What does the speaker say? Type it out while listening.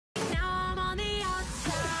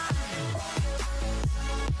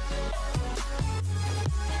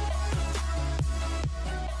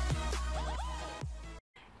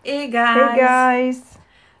Hey Hey guys! guys!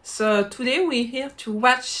 So today we're here to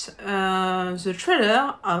watch the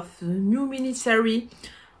trailer of the new miniseries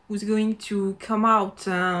who's going to come out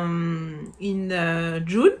in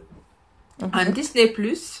June on Disney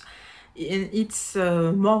Plus. It's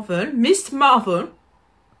Marvel, Miss Marvel.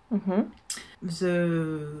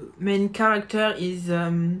 The main character is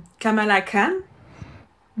Kamala Khan.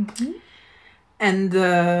 And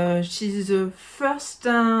she's the first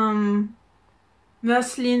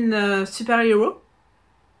Muslim superhero.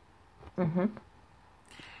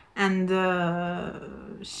 And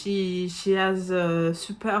she has a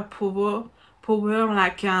super power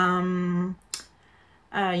like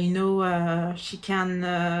she can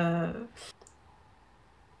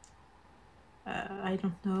I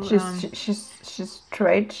don't know. She's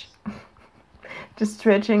stretch, just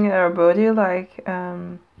stretching her body like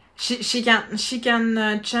She can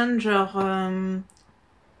change her.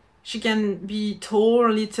 She can be tall,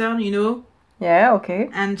 little, you know. Yeah, okay.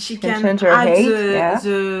 And she Can can change her add height,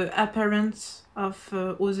 the appearance of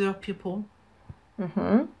other people.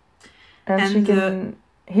 And she can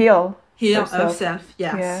heal herself.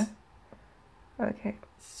 Yes. Yeah. Okay.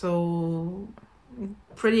 So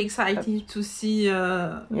pretty excited to see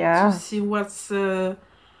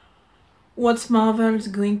what Marvel is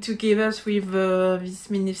going to give us with this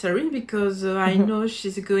miniseries, because I know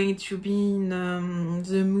she's going to be in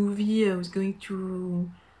the movie who's going to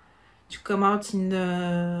come out in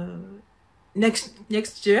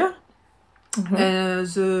next year.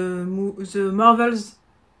 The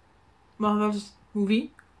Marvel's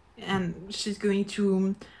movie, and she's going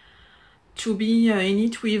to be in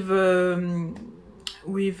it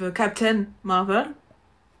with Captain Marvel,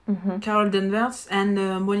 Carol Danvers, and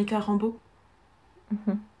Monica Rambeau.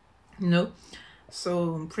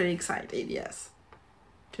 So I'm pretty excited, yes,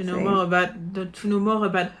 to know more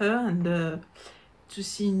about her and to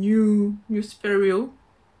see new superhero,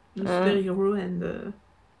 and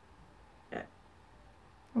yeah.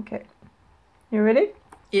 Okay. You ready?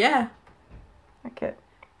 Yeah. Okay.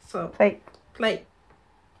 So play.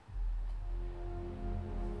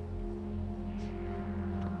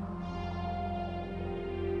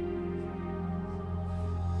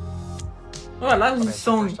 Oh, I love this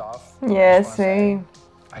song. Yeah, same.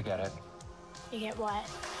 I get it. You get what?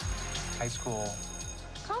 High school.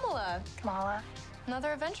 Kamala.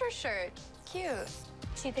 Another Avengers shirt. Cute.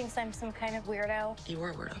 She thinks I'm some kind of weirdo. You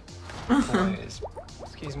are a weirdo. Boys.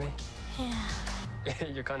 Excuse me? Yeah.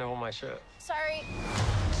 You're kind of on my shirt. Sorry.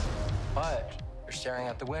 But you're staring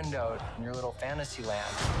out the window in your little fantasy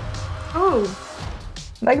land. Oh.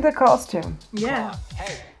 Like the costume. Yeah.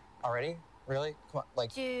 Hey, already? Really? Come on,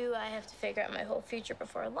 like... Do I have to figure out my whole future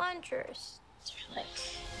before lunch, or is there like...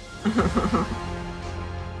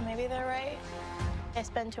 Maybe they're right. I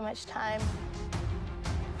spend too much time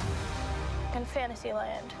in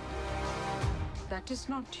Fantasyland. That is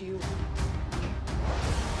not you.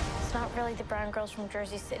 It's not really the brown girls from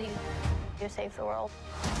Jersey City who save the world.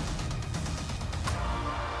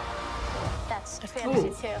 That's a fantasy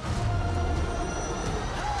too.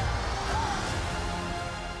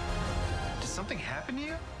 Did something happen to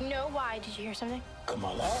you? No, why? Did you hear something?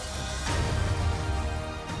 Kamala?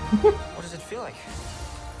 What does it feel like?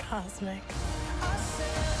 Cosmic.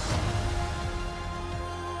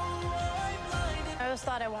 I always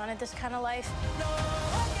thought I wanted this kind of life,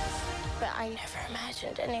 but I never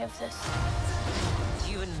imagined any of this.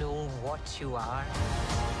 Do you know what you are?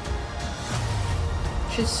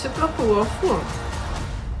 She's super powerful.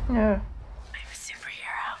 Yeah. I'm a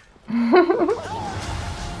superhero.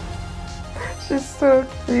 She's so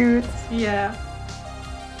cute. Yeah.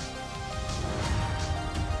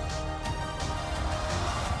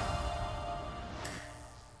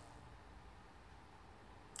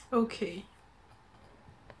 Okay.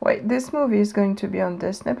 Wait, this movie is going to be on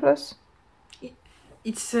Disney Plus?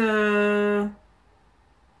 It's a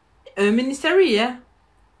miniseries, yeah?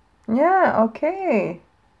 Yeah, okay.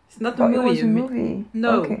 It's not a Thought movie. It was a movie.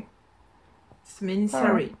 No. Okay. It's a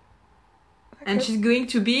miniseries. Okay. And she's going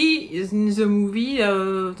to be in the movie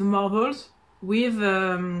The Marvels with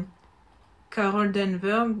Carol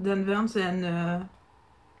Danvers and Yeah,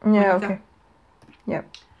 Monica. okay. Yeah.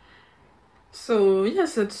 So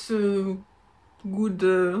yes, it's a good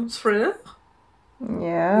thriller.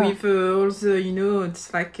 Yeah. With all the,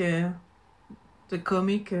 it's like the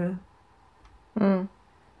comic.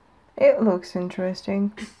 It looks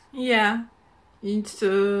interesting. Yeah, it's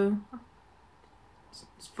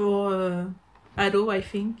for adult, I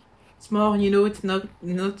think. It's more, it's not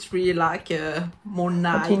really like more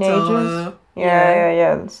night teenagers. or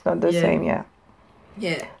Yeah. It's not the same. Yeah.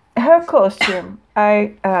 Her costume,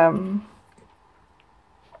 I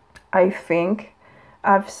I think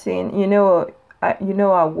I've seen,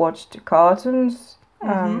 I watched cartoons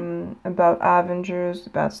about Avengers,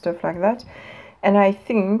 about stuff like that, and I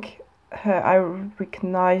think I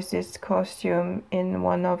recognize this costume in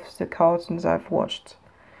one of the cartoons I've watched.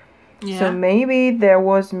 Yeah. So maybe there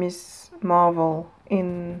was Miss Marvel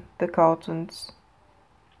in the cartoons.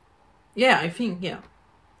 Yeah, I think, yeah.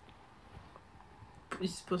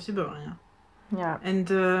 It's possible, yeah. Yeah. And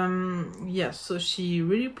yeah, so she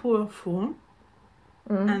really powerful.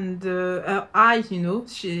 And her eyes,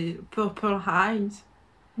 she purple eyes.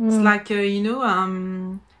 It's like,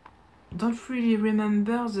 don't really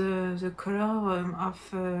remember the color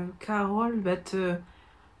of Carol, but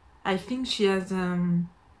I think she has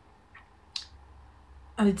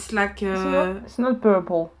it's like It's not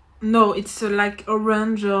purple. no, it's like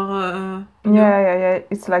orange or Yeah.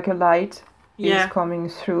 It's like a light yeah, is coming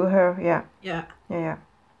through her. Yeah. yeah.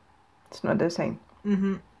 It's not the same.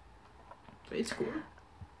 So it's cool.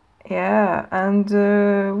 Yeah, and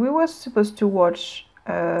we were supposed to watch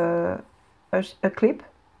a clip.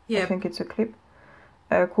 Yeah. I think it's a clip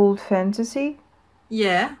called Fantasy.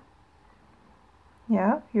 Yeah.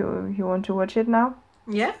 Yeah, you want to watch it now?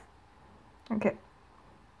 Yeah. Okay.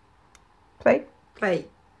 Play.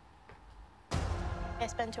 I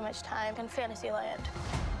spend too much time in Fantasyland.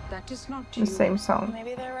 That is not The you. same song.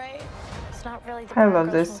 Maybe they're right. It's not really the I dark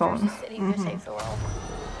love girls this from Jersey song. City who saves the world.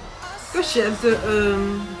 Because she has the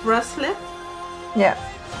bracelet. Yeah.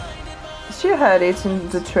 She had it in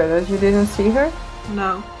the trailers. You didn't see her?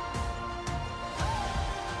 No.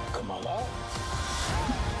 Kamala?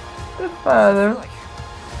 The father.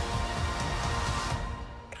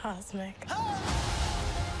 Cosmic.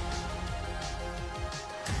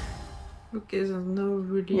 Okay, there's no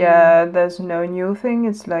really. Yeah, there's no new thing.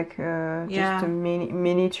 It's like Yeah. just a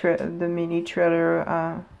mini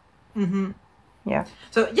trailer. Yeah.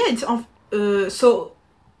 So yeah, it's on.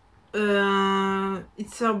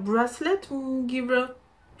 It's her bracelet who give her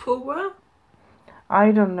power.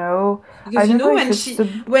 I don't know. Because I don't know if when it's she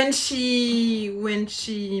the- when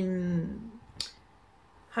she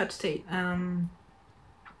how to say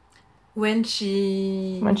when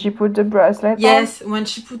she put the bracelet yes, when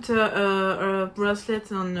she put her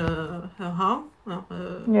bracelet on her arm,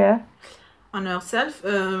 on. Yeah. on herself,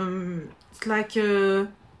 it's like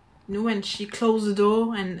when she closed the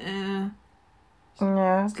door and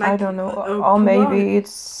Yeah, it's like I don't know. a Or power. maybe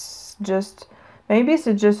it's just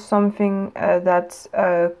something that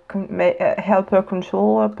help her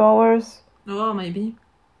control her powers. oh maybe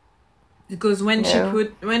because when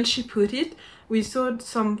No. she put it, we saw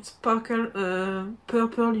some sparkle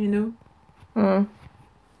purple,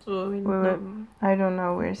 so I don't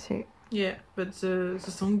know. We'll see. yeah, but the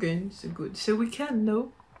song is good, so we can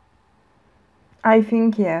know. I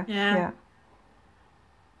think yeah. Yeah. Yeah.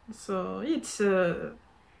 So it's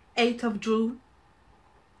 8th of June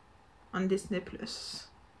on Disney Plus.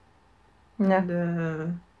 Yeah.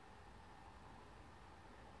 And,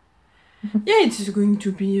 yeah, it's going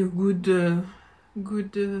to be a good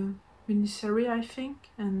miniseries, I think,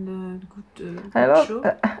 and good I love. show.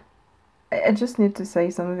 I just need to say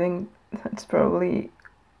something that's probably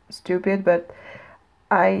stupid, but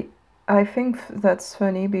I think that's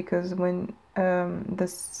funny because when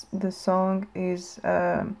the song is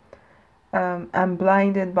I'm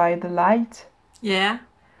blinded by the light, Yeah,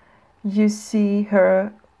 you see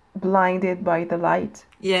her blinded by the light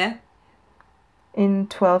yeah. in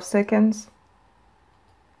 12 seconds.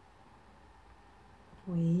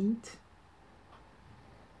 Wait.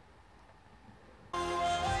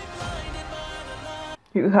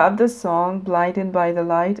 You have the song Blinded by the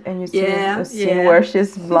Light and you see Yeah, a scene yeah. where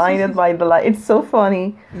she's blinded by the light. It's so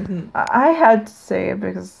funny. I had to say it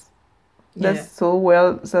because Yeah.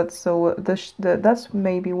 that's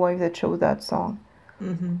maybe why they chose that song.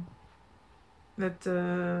 But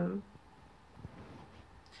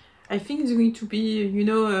I think it's going to be,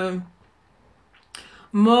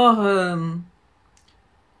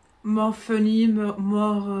 more funny,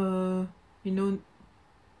 more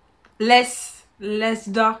less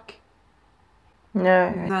dark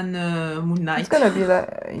Yeah. than Moon Knight. It's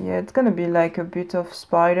gonna be like a bit of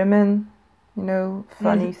Spider-Man,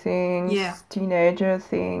 funny things, Yeah. teenager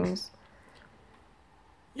things.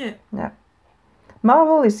 Yeah. Yeah.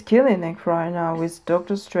 Marvel is killing it right now with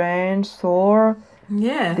Doctor Strange, Thor,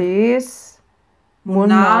 Yeah. this, Moon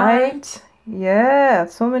Knight. Yeah,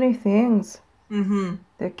 so many things.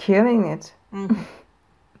 They're killing it.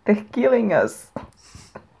 They're killing us.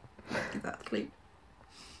 Exactly.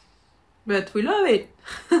 But we love it.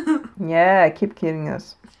 Yeah, keep killing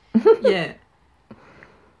us. Yeah.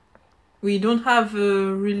 We don't have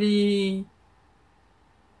really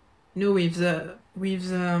you know, with the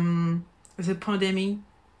pandemic.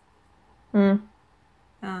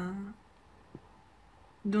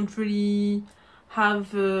 Don't really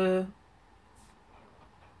have, you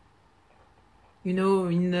know,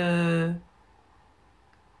 in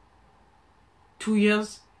 2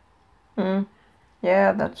 years.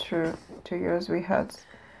 Yeah, that's true. 2 years we had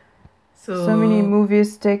So many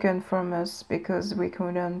movies taken from us because we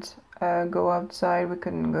couldn't go outside, we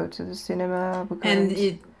couldn't go to the cinema. And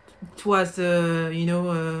it was, you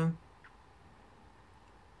know,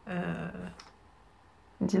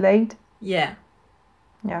 delayed. Yeah.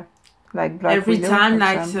 Like Black Every Widow, time, for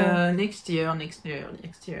like example. next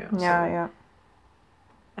year. Yeah.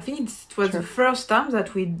 I think it was Sure. the first time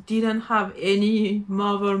that we didn't have any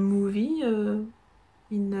Marvel movie in.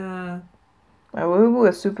 We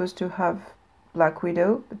were supposed to have Black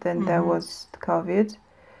Widow, but then there was COVID.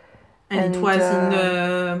 And it was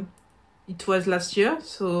it was last year,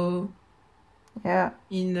 so Yeah.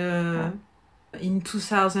 in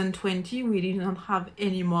 2020 we didn't have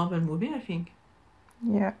any Marvel movie, I think.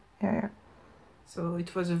 Yeah. So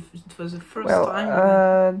it was the first Well,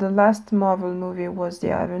 time. the last Marvel movie was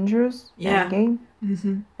the Avengers Yeah. Endgame.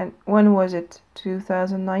 And when was it?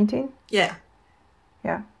 2019? Yeah.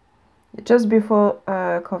 Just before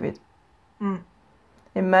COVID.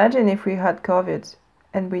 Imagine if we had COVID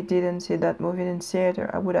and we didn't see that movie in theater.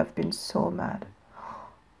 I would have been so mad.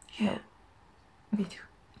 Yeah. Me too.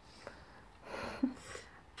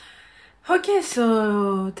 Okay,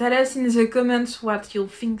 so tell us in the comments what you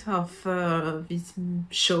think of this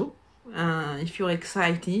show. If you're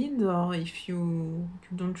excited or if you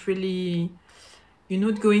don't really, you're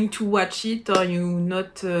not going to watch it or you're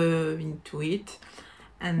not into it.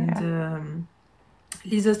 And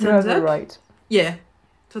leave a thumbs up. Right. Yeah,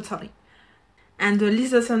 totally. And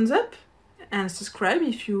leave a thumbs up and subscribe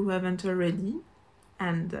if you haven't already.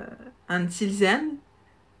 And until then,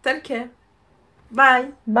 take care.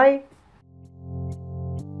 Bye. Bye.